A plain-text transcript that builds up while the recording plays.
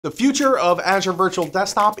The future of Azure Virtual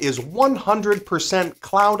Desktop is 100%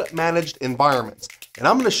 cloud-managed environments, and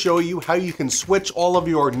I'm going to show you how you can switch all of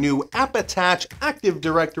your new app-attach Active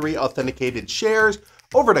Directory authenticated shares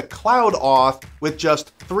over to Cloud Auth with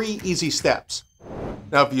just 3 easy steps.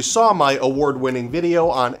 Now, if you saw my award-winning video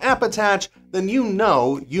on app-attach, then you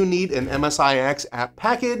know you need an MSIX app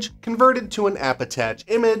package converted to an app-attach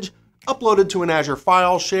image, uploaded to an Azure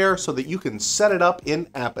file share so that you can set it up in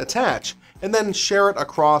app-attach, and then share it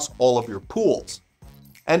across all of your pools.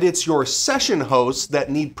 And it's your session hosts that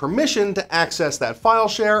need permission to access that file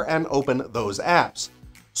share and open those apps.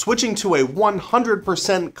 Switching to a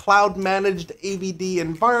 100% cloud-managed AVD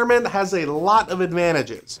environment has a lot of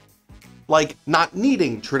advantages, like not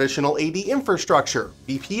needing traditional AD infrastructure,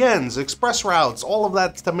 VPNs, express routes, all of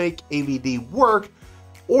that to make AVD work,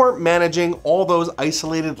 or managing all those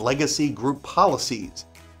isolated legacy group policies,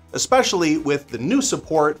 especially with the new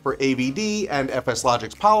support for AVD and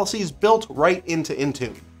FSLogix policies built right into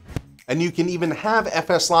Intune. And you can even have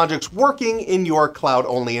FSLogix working in your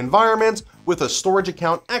cloud-only environments with a storage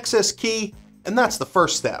account access key, and that's the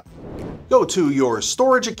first step. Go to your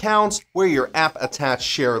storage accounts where your app-attached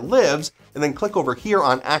share lives, and then click over here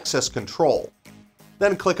on Access Control.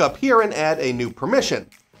 Then click up here and add a new permission.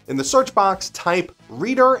 In the search box, type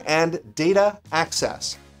Reader and Data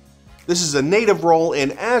Access. This is a native role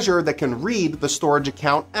in Azure that can read the storage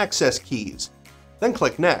account access keys. Then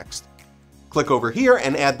click Next. Click over here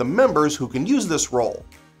and add the members who can use this role.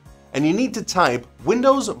 And you need to type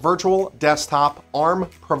Windows Virtual Desktop ARM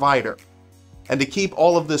Provider. And to keep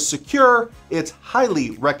all of this secure, it's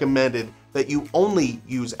highly recommended that you only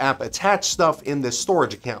use app-attached stuff in this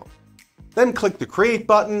storage account. Then click the Create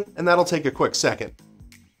button, and that'll take a quick second.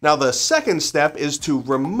 Now, the second step is to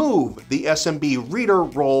remove the SMB reader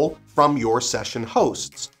role from your session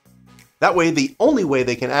hosts. That way, the only way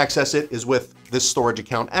they can access it is with this storage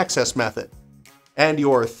account access method. And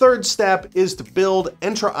your third step is to build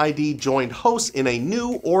Entra ID joined hosts in a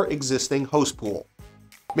new or existing host pool.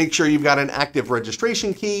 Make sure you've got an active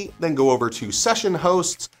registration key, then go over to Session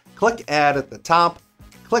Hosts, click Add at the top,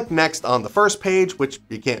 click Next on the first page, which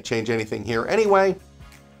you can't change anything here anyway.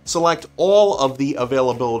 Select all of the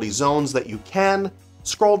availability zones that you can,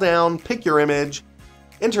 scroll down, pick your image,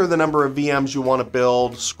 enter the number of VMs you want to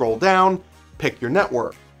build, scroll down, pick your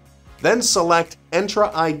network. Then select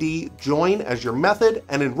Entra ID Join as your method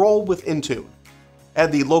and enroll with Intune.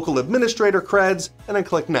 Add the local administrator creds and then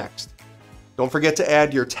click Next. Don't forget to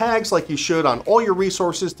add your tags like you should on all your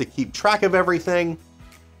resources to keep track of everything,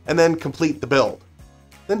 and then complete the build.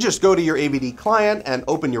 Then just go to your AVD client and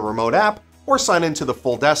open your remote app, or sign into the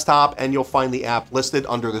full desktop and you'll find the app listed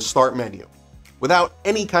under the Start menu, without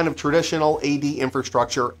any kind of traditional AD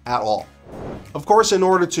infrastructure at all. Of course, in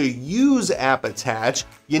order to use app-attach,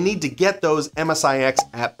 you need to get those MSIX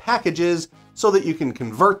app packages so that you can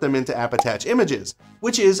convert them into app-attach images,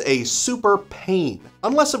 which is a super pain,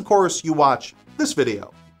 unless of course you watch this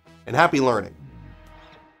video. And happy learning.